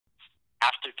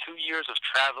After 2 years of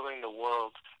traveling the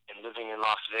world and living in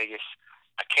Las Vegas,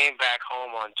 I came back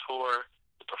home on tour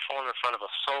to perform in front of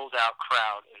a sold-out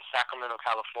crowd in Sacramento,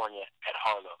 California at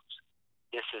Harlow's.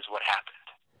 This is what happened.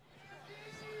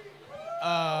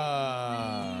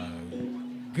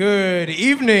 Good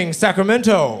evening,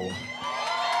 Sacramento.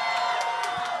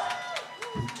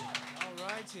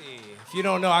 Alrighty. If you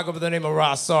don't know, I go by the name of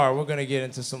Rasar. We're gonna get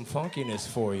into some funkiness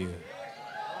for you.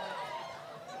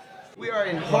 We are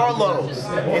in Harlow's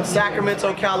in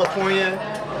Sacramento, California.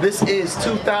 This is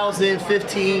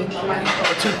 2015 or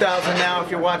 2000 now if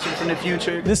you're watching from the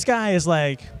future. This guy is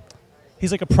like,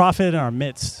 he's like a prophet in our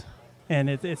midst. And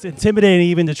it's intimidating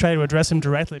even to try to address him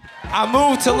directly. I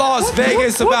moved to Las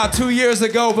Vegas about 2 years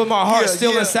ago, but my heart's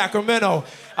still in Sacramento.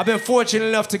 I've been fortunate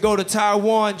enough to go to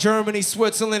Taiwan, Germany,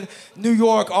 Switzerland, New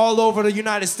York, all over the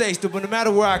United States. But no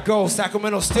matter where I go,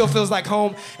 Sacramento still feels like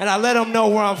home, and I let them know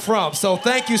where I'm from. So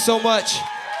thank you so much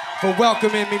for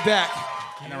welcoming me back.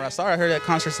 And Rasar, I heard at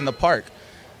concerts in the park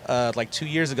like 2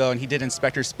 years ago, and he did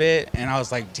Inspector Spit, and I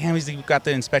was like, damn, he's got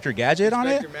the Inspector Gadget on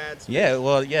it? Yeah,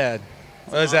 well, yeah.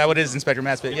 Well, is that what it is, Inspector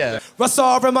Mad Spit? Yeah.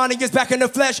 Rasar reminding is back in the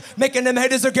flesh, making them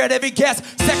haters regret every guess.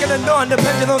 Second to none, the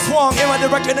pendulum swung, in my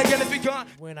direction again, it's begun.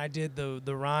 When I did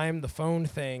the rhyme, the phone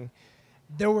thing,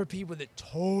 there were people that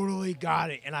totally got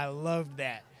it, and I loved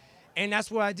that. And that's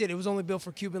what I did. It was only built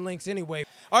for Cuban links anyway.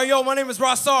 All right, yo, my name is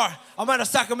Rasar. I'm out of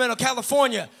Sacramento,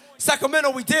 California.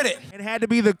 Sacramento, we did it. It had to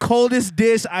be the coldest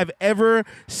dish I've ever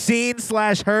seen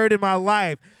 / heard in my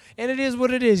life. And it is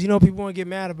what it is. You know, people want to get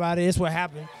mad about it. It's what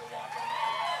happened.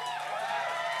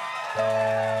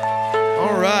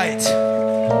 All right,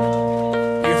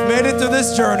 you've made it through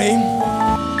this journey.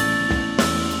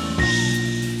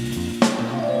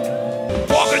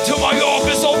 Walk into my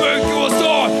office, I'll make you a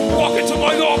star. Walk into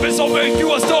my office, I'll make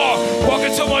you a star. Walk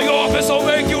into my office, I'll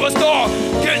make you a star.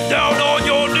 Get down on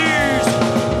your knees.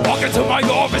 Walk into my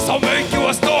office, I'll make you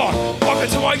a star. Walk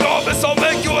into my office, I'll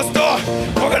make you a star.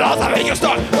 Walk into I'll make you a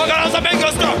star. Walk into I'll make you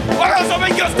a star. Walk into I'll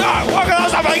make you a star. Walk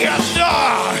into I'll make you a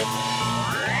star.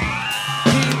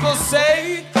 People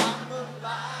say,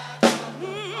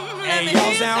 hey,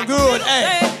 y'all sound good,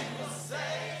 hey.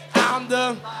 I'm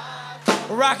the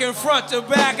rockin' front to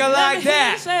back like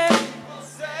that.